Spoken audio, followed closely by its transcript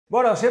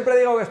Bueno, siempre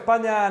digo que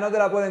España no te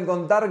la pueden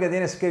contar, que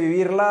tienes que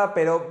vivirla,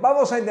 pero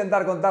vamos a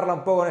intentar contarla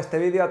un poco en este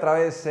vídeo a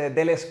través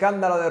del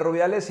escándalo de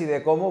Rubiales y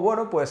de cómo,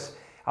 bueno, pues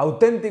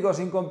auténticos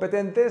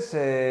incompetentes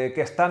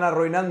que están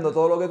arruinando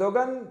todo lo que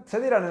tocan, se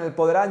dirán en el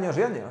poder años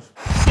y años.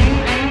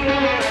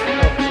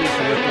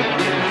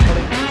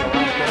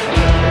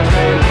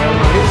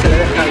 Se le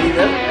deja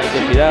líder.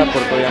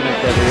 Porque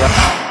obviamente arriba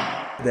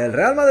Del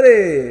Real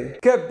Madrid.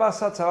 ¿Qué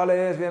pasa,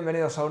 chavales?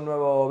 Bienvenidos a un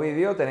nuevo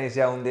vídeo. Tenéis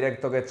ya un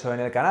directo que he hecho en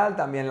el canal,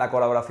 también la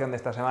colaboración de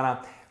esta semana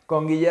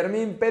con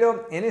Guillermín,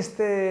 pero en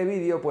este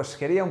vídeo pues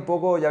quería un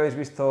poco, ya habéis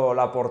visto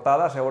la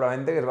portada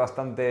seguramente, que es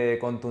bastante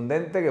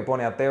contundente, que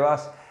pone a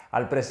Tebas,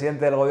 al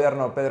presidente del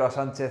gobierno Pedro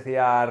Sánchez y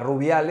a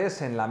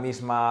Rubiales en la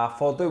misma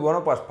foto, y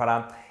bueno, pues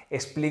para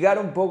explicar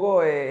un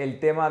poco el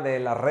tema de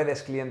las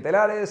redes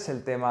clientelares,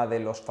 el tema de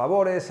los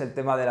favores, el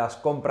tema de las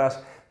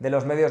compras de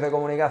los medios de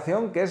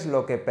comunicación, que es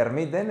lo que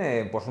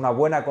permiten, pues una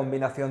buena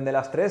combinación de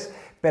las tres,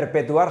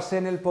 perpetuarse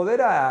en el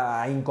poder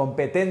a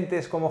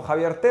incompetentes como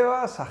Javier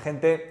Tebas, a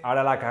gente,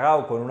 ahora la ha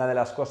cagado con una de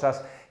las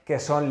cosas que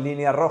son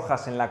líneas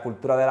rojas en la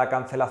cultura de la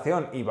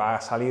cancelación, y va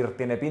a salir,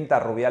 tiene pinta,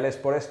 Rubiales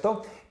por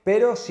esto,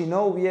 pero si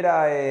no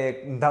hubiera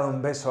dado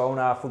un beso a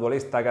una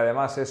futbolista que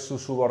además es su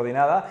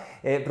subordinada,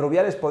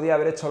 Rubiales podía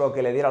haber hecho lo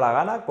que le diera la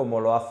gana,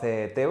 como lo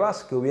hace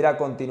Tebas, que hubiera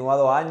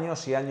continuado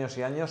años y años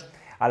y años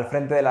al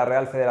frente de la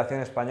Real Federación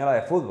Española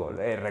de Fútbol.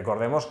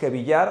 Recordemos que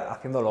Villar,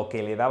 haciendo lo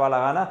que le daba la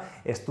gana,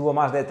 estuvo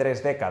más de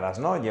 3 décadas,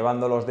 ¿no?,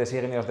 llevando los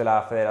designios de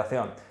la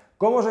Federación.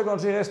 ¿Cómo se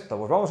consigue esto?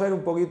 Pues vamos a ir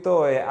un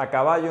poquito a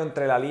caballo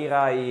entre la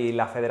Liga y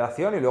la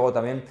Federación, y luego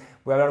también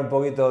voy a hablar un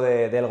poquito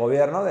del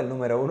gobierno, del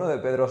número 1, de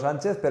Pedro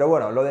Sánchez, pero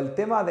bueno, lo del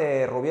tema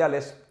de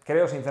Rubiales,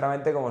 creo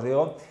sinceramente, como os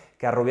digo,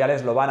 que a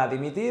Rubiales lo van a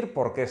dimitir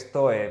porque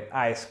esto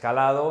ha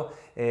escalado,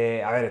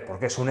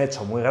 porque es un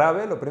hecho muy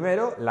grave, lo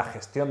primero, la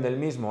gestión del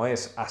mismo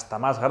es hasta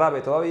más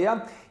grave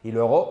todavía, y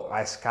luego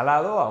ha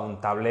escalado a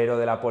un tablero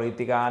de la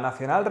política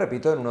nacional,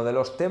 repito, en uno de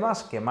los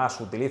temas que más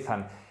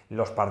utilizan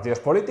los partidos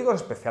políticos,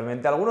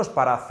 especialmente algunos,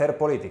 para hacer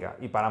política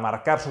y para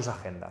marcar sus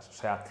agendas. O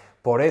sea,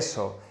 por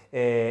eso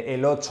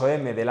el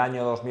 8M del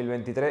año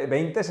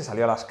 2020 se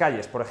salió a las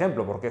calles, por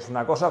ejemplo, porque es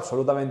una cosa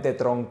absolutamente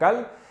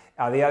troncal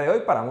a día de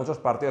hoy para muchos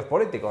partidos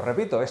políticos.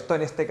 Repito, esto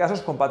en este caso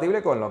es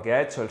compatible con lo que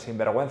ha hecho el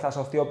sinvergüenza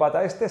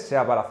sociópata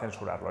sea para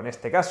censurarlo. En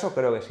este caso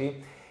creo que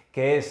sí,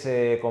 que es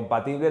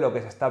compatible lo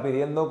que se está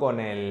pidiendo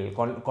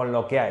con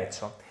lo que ha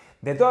hecho.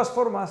 De todas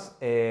formas,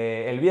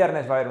 el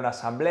viernes va a haber una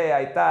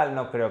asamblea y tal,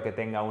 no creo que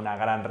tenga una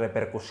gran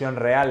repercusión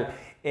real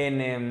en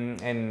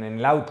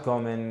el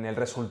outcome, en el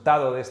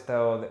resultado de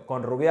esto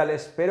con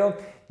Rubiales, pero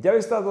ya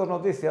veis estas dos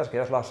noticias, que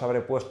ya os las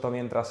habré puesto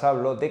mientras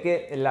hablo, de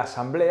que en la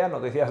asamblea,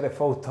 noticias de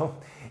Foto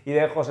y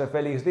de José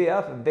Félix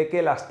Díaz, de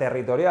que las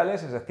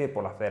territoriales, es decir,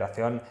 por la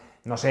Federación,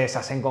 no sé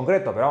esas en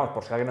concreto, pero vamos,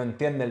 por si alguien no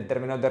entiende el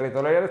término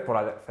territoriales, por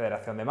la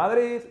Federación de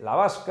Madrid, la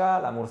vasca,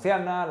 la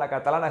murciana, la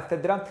catalana,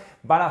 etcétera,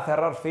 van a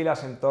cerrar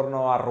filas en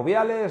torno a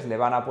Rubiales, le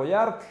van a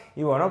apoyar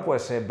y bueno,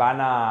 pues van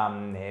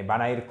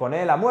a ir con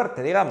él a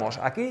muerte, digamos.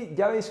 Aquí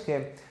ya veis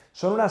que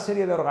son una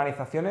serie de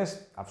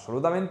organizaciones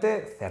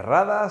absolutamente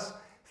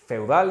cerradas,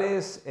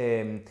 feudales,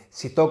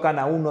 si tocan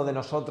a uno de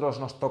nosotros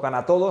nos tocan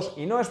a todos,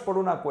 y no es por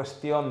una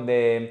cuestión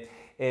de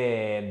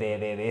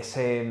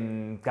esa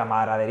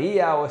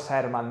camaradería o esa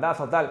hermandad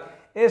o tal,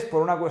 es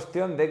por una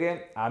cuestión de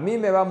que a mí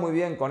me va muy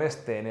bien con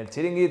este en el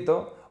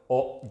chiringuito,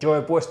 o yo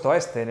he puesto a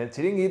este en el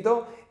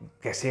chiringuito,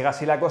 que siga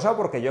así la cosa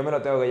porque yo me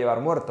lo tengo que llevar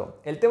muerto.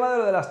 El tema de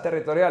lo de las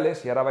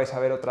territoriales, y ahora vais a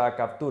ver otra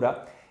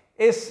captura,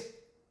 es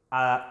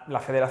a la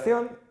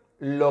Federación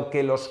lo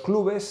que los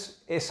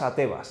clubes es a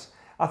Tebas.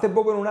 Hace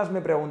poco en unas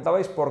me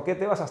preguntabais por qué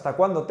Tebas, hasta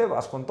cuándo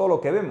Tebas, con todo lo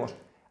que vemos.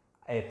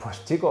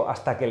 Pues chico,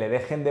 hasta que le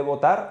dejen de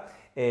votar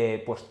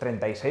pues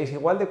 36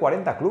 igual de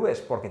 40 clubes,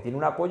 porque tiene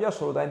un apoyo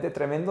absolutamente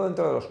tremendo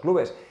dentro de los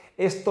clubes.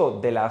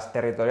 Esto de las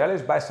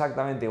territoriales va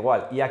exactamente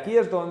igual, y aquí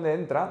es donde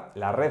entra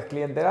la red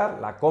clientelar,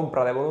 la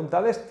compra de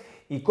voluntades,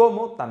 y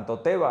cómo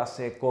tanto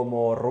Tebas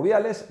como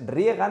Rubiales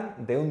riegan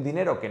de un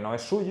dinero que no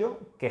es suyo,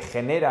 que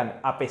generan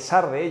a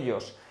pesar de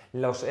ellos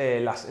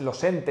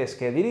los entes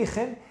que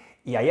dirigen,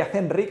 y ahí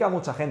hacen rica a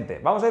mucha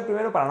gente. Vamos a ir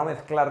primero, para no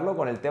mezclarlo,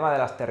 con el tema de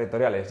las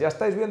territoriales. Ya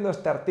estáis viendo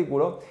este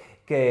artículo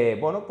que,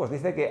 bueno, pues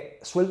dice que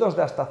sueldos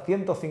de hasta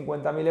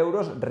 150.000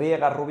 euros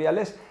riega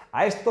Rubiales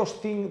a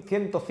estos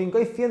 105.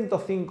 Hay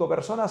 105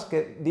 personas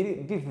que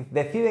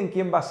deciden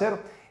quién va a ser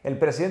el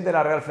presidente de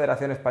la Real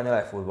Federación Española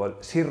de Fútbol.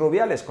 Si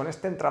Rubiales, con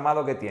este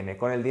entramado que tiene,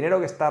 con el dinero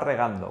que está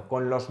regando,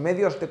 con los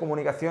medios de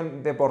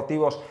comunicación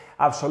deportivos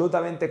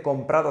absolutamente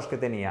comprados que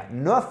tenía,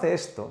 no hace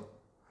esto,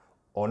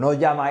 o no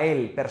llama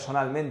él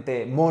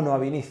personalmente mono a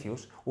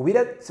Vinicius,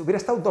 hubiera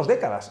estado 2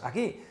 décadas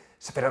aquí.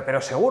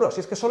 Pero seguro,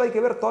 si es que solo hay que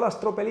ver todas las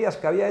tropelías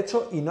que había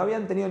hecho y no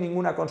habían tenido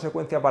ninguna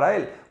consecuencia para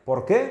él.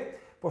 ¿Por qué?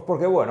 Pues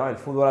porque, bueno, el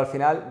fútbol al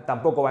final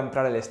tampoco va a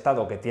entrar el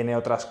Estado, que tiene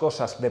otras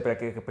cosas de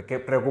que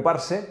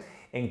preocuparse,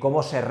 en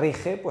cómo se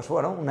rige, pues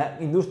bueno, una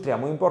industria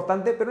muy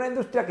importante, pero una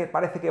industria que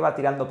parece que va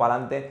tirando para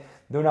adelante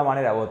de una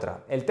manera u otra.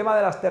 El tema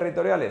de las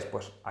territoriales,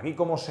 pues aquí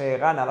cómo se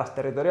gana las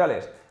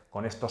territoriales,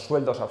 con estos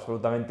sueldos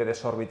absolutamente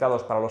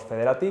desorbitados para los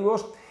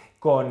federativos,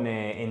 con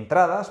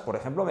entradas, por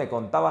ejemplo, me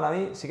contaban a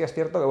mí, sí que es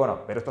cierto que,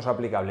 bueno, pero esto es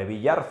aplicable,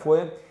 Villar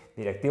fue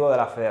directivo de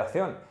la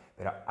Federación,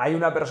 pero hay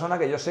una persona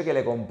que yo sé que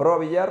le compró a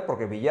Villar,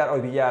 porque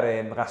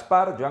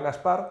Joan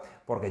Gaspar,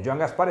 porque Joan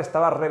Gaspar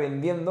estaba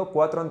revendiendo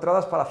 4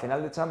 entradas para la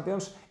final de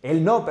Champions,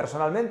 él no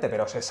personalmente,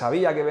 pero se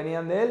sabía que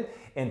venían de él,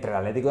 entre el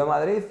Atlético de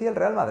Madrid y el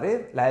Real Madrid,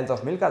 la del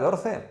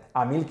 2014,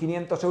 a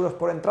 1.500 euros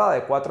por entrada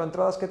de 4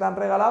 entradas que te han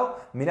regalado,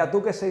 mira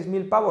tú que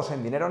 6.000 pavos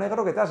en dinero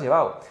negro que te has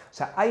llevado. O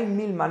sea, hay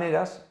 1000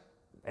 maneras,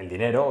 el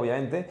dinero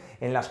obviamente,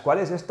 en las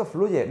cuales esto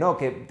fluye. No,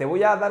 que te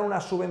voy a dar una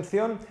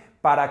subvención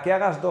para que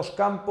hagas 2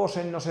 campos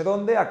en no sé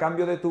dónde a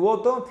cambio de tu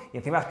voto, y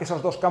encima es que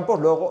esos 2 campos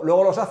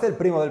luego los hace el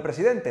primo del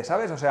presidente,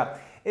 ¿sabes? O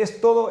sea, es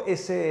todo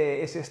es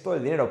esto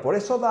el dinero. Por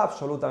eso da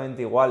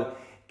absolutamente igual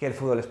que el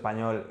fútbol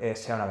español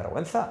sea una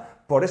vergüenza.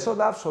 Por eso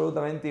da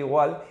absolutamente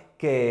igual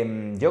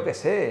que, yo qué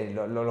sé,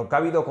 lo que ha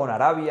habido con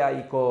Arabia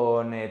y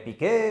con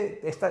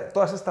Piqué,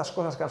 todas estas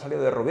cosas que han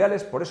salido de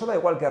Rubiales, por eso da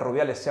igual que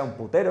Rubiales sea un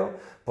putero,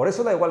 por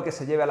eso da igual que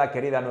se lleve a la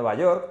querida Nueva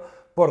York,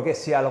 porque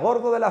si al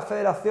gordo de la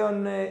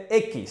Federación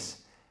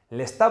X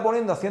le está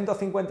poniendo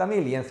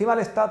 150.000 y encima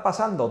le está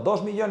pasando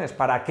 2 millones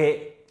para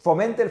que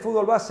fomente el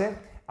fútbol base,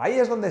 ahí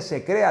es donde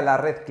se crea la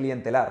red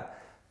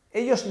clientelar.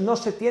 Ellos no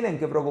se tienen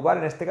que preocupar,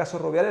 en este caso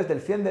Rubiales, del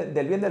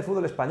bien del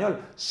fútbol español.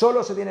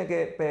 Solo se tiene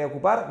que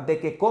preocupar de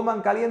que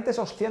coman caliente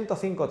esos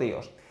 105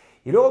 tíos.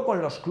 Y luego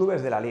con los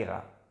clubes de la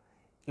Liga.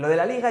 Lo de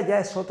la Liga ya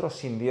es otro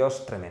sin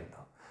Dios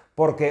tremendo.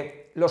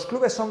 Porque los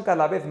clubes son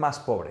cada vez más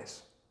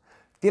pobres.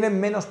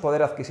 Tienen menos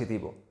poder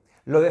adquisitivo.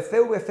 Lo de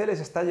CVC les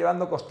está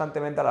llevando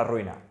constantemente a la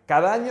ruina.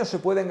 Cada año se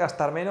pueden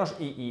gastar menos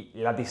y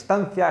la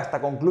distancia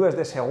hasta con clubes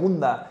de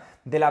segunda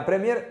de la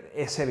Premier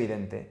es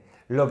evidente.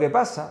 Lo que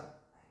pasa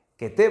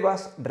que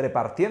Tebas,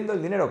 repartiendo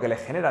el dinero que le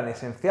generan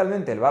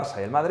esencialmente el Barça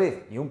y el Madrid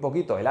y un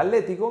poquito el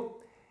Atlético,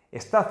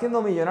 está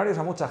haciendo millonarios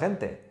a mucha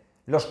gente.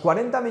 Los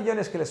 40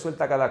 millones que le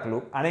suelta cada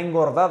club han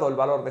engordado el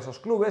valor de esos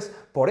clubes,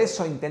 por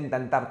eso intenta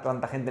entrar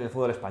tanta gente en el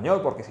fútbol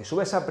español, porque si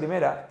subes a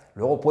primera,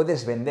 luego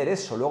puedes vender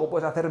eso, luego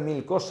puedes hacer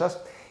 1000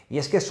 cosas, y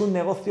es que es un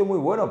negocio muy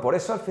bueno. Por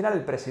eso al final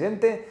el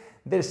presidente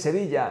del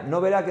Sevilla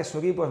no verá que su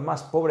equipo es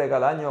más pobre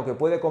cada año, que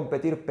puede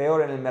competir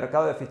peor en el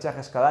mercado de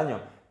fichajes cada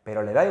año,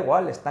 pero le da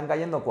igual, le están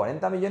cayendo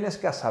 40 millones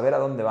que a saber a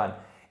dónde van.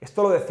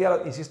 Esto lo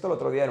decía, insisto, el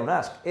otro día en un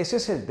Ask. Ese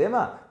es el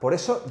tema. Por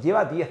eso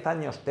lleva 10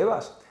 años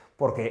Tebas.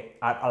 Porque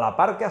a la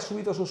par que ha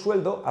subido su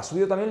sueldo, ha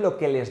subido también lo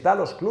que les da a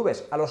los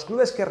clubes. A los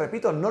clubes que,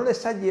 repito, no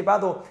les ha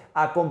llevado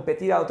a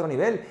competir a otro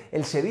nivel.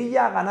 El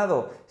Sevilla ha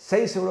ganado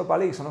 6 Europa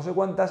Leagues o no sé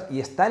cuántas y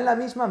está en la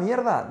misma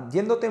mierda,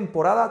 yendo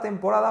temporada a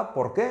temporada.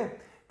 ¿Por qué?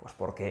 Pues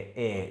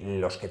porque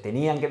los que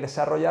tenían que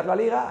desarrollar la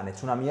liga han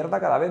hecho una mierda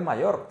cada vez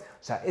mayor.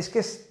 O sea, es que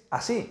es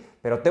así.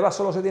 Pero Tebas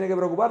solo se tiene que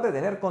preocupar de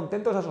tener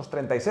contentos a esos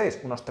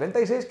 36. Unos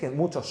 36 que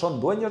muchos son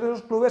dueños de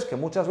esos clubes, que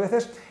muchas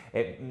veces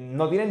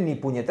no tienen ni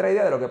puñetera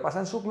idea de lo que pasa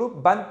en su club,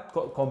 van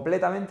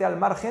completamente al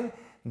margen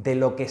de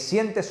lo que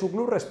siente su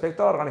club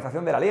respecto a la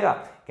organización de la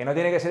liga, que no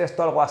tiene que ser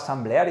esto algo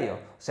asambleario, o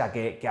sea,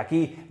 que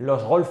aquí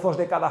los golfos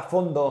de cada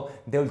fondo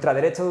de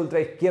ultraderecha o de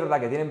ultraizquierda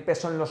que tienen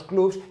peso en los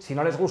clubs, si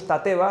no les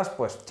gusta Tebas,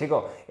 pues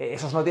chico,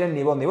 esos no tienen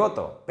ni voz ni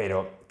voto,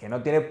 pero que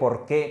no tiene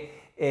por qué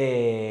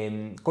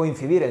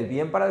coincidir el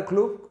bien para el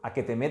club a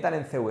que te metan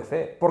en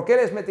CVC. ¿Por qué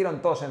les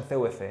metieron todos en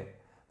CVC?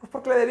 Pues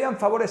porque le debían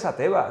favores a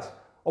Tebas,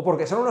 o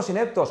porque son unos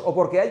ineptos, o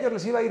porque a ellos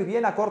les iba a ir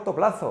bien a corto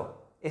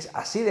plazo. Es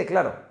así de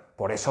claro.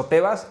 Por eso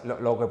Tebas,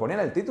 lo que ponía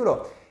en el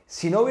título,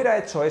 si no hubiera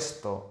hecho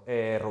esto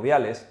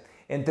Rubiales,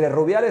 entre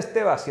Rubiales,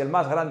 Tebas y el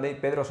más grande,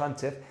 Pedro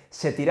Sánchez,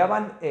 se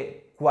tiraban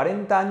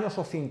 40 años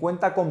o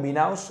 50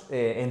 combinados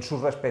en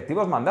sus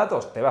respectivos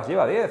mandatos. Tebas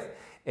lleva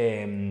 10.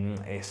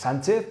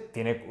 Sánchez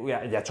ya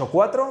ha hecho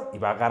 4 y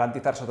va a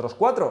garantizarse otros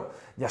 4.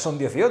 Ya son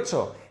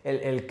 18.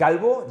 El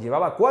Calvo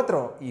llevaba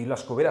 4 y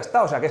los que hubiera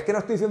estado. O sea, que es que no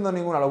estoy diciendo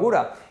ninguna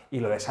locura. Y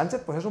lo de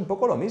Sánchez, pues es un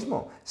poco lo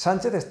mismo.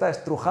 Sánchez está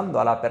estrujando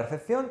a la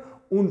perfección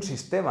un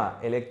sistema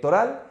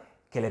electoral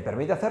que le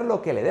permite hacer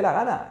lo que le dé la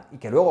gana y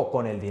que luego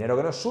con el dinero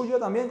que no es suyo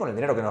también, con el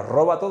dinero que nos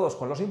roba a todos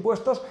con los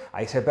impuestos,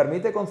 ahí se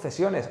permite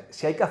concesiones.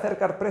 Si hay que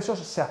acercar presos,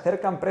 se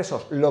acercan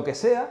presos, lo que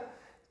sea,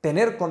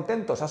 tener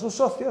contentos a sus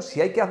socios,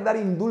 si hay que dar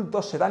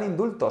indultos, se dan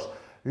indultos,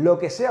 lo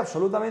que sea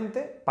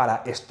absolutamente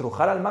para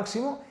estrujar al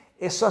máximo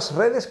esas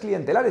redes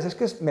clientelares. Es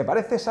que me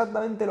parece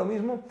exactamente lo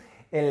mismo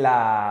en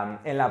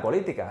la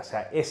política, o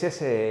sea, es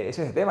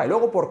ese tema. Y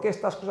luego, ¿por qué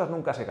estas cosas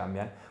nunca se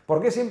cambian? ¿Por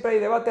qué siempre hay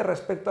debate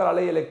respecto a la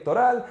ley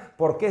electoral?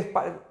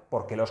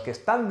 Porque los que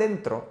están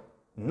dentro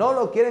no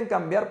lo quieren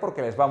cambiar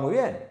porque les va muy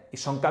bien, y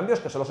son cambios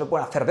que solo se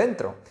pueden hacer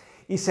dentro.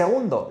 Y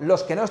segundo,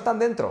 los que no están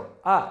dentro,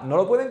 A, no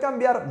lo pueden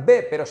cambiar,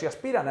 B, pero si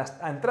aspiran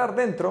a entrar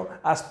dentro,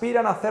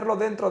 aspiran a hacerlo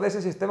dentro de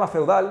ese sistema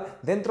feudal,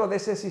 dentro de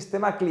ese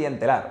sistema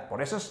clientelar.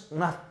 Por eso es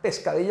una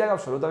pescadilla que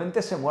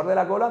absolutamente se muerde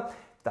la cola,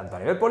 tanto a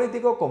nivel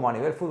político como a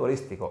nivel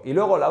futbolístico. Y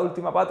luego la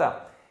última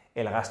pata,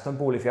 el gasto en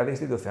publicidad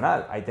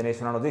institucional. Ahí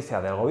tenéis una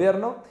noticia del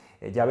gobierno.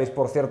 Ya veis,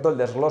 por cierto, el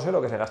desglose,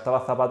 lo que se gastaba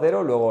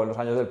Zapatero, luego en los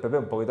años del PP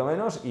un poquito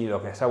menos, y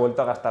lo que se ha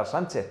vuelto a gastar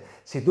Sánchez.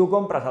 Si tú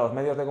compras a los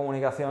medios de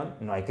comunicación,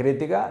 no hay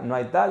crítica, no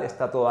hay tal,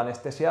 está todo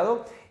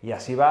anestesiado, y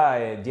así va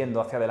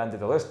yendo hacia adelante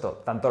todo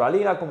esto. Tanto la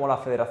Liga como la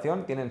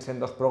Federación tienen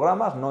sendos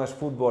programas, no es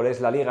fútbol, es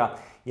la Liga,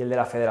 y el de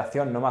la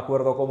Federación, no me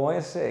acuerdo cómo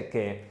es,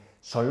 que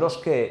son los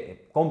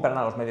que compran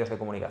a los medios de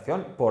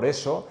comunicación. Por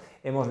eso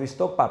hemos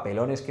visto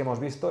papelones que hemos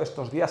visto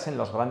estos días en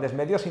los grandes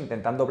medios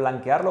intentando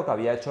blanquear lo que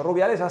había hecho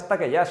Rubiales, hasta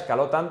que ya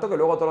escaló tanto que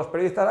luego todos los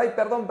periodistas, ay,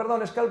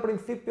 perdón, es que al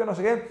principio no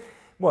sé qué.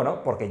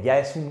 Bueno, porque ya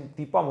es un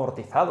tipo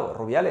amortizado,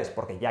 Rubiales,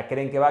 porque ya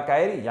creen que va a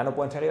caer y ya no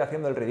pueden seguir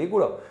haciendo el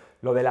ridículo.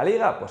 Lo de la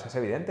Liga, pues es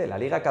evidente, la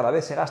Liga cada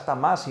vez se gasta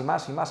más y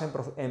más y más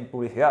en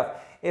publicidad.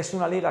 Es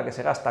una Liga que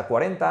se gasta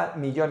 40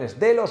 millones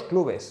de los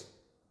clubes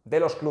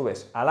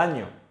al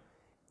año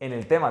en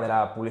el tema de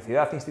la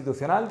publicidad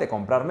institucional, de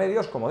comprar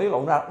medios. Como digo,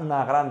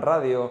 una gran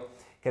radio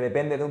que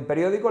depende de un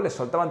periódico les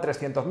soltaban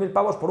 300.000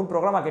 pavos por un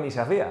programa que ni se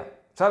hacía,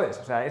 ¿sabes?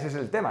 O sea, ese es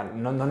el tema.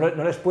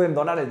 No les pueden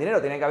donar el dinero,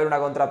 tiene que haber una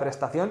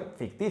contraprestación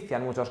ficticia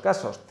en muchos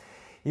casos.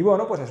 Y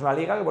bueno, pues es una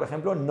liga que, por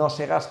ejemplo, no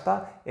se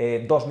gasta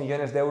 2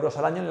 millones de euros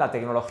al año en la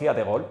tecnología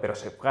de gol, pero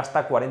se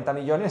gasta 40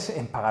 millones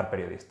en pagar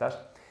periodistas.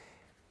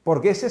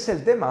 Porque ese es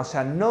el tema, o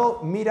sea, no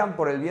miran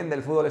por el bien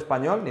del fútbol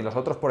español ni los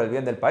otros por el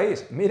bien del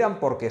país, miran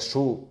porque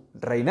su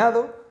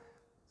reinado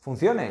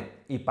funcione,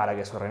 y para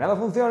que su reinado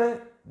funcione,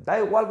 da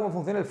igual cómo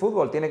funcione el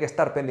fútbol, tiene que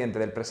estar pendiente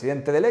del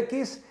presidente del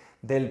X,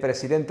 del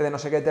presidente de no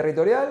sé qué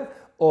territorial,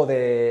 o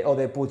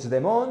de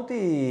Puigdemont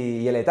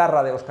y el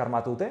etarra de Óscar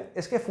Matute.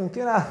 Es que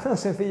funciona tan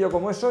sencillo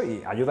como eso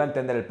y ayuda a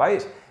entender el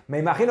país. Me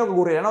imagino que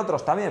ocurrirán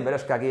otros también, pero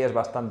es que aquí es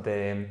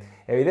bastante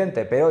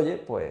evidente. Pero oye,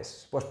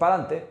 pues para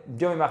adelante.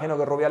 Yo me imagino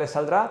que Rubiales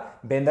saldrá,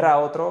 vendrá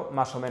otro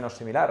más o menos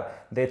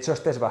similar. De hecho,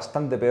 este es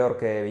bastante peor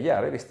que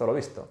Villar, visto lo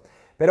visto.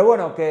 Pero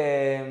bueno,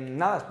 que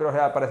nada, espero que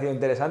os haya parecido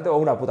interesante, o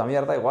una puta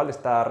mierda igual,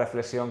 esta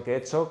reflexión que he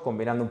hecho,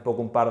 combinando un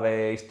poco un par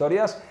de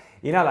historias.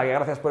 Y nada, que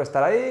gracias por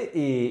estar ahí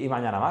y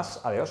mañana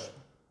más. Adiós.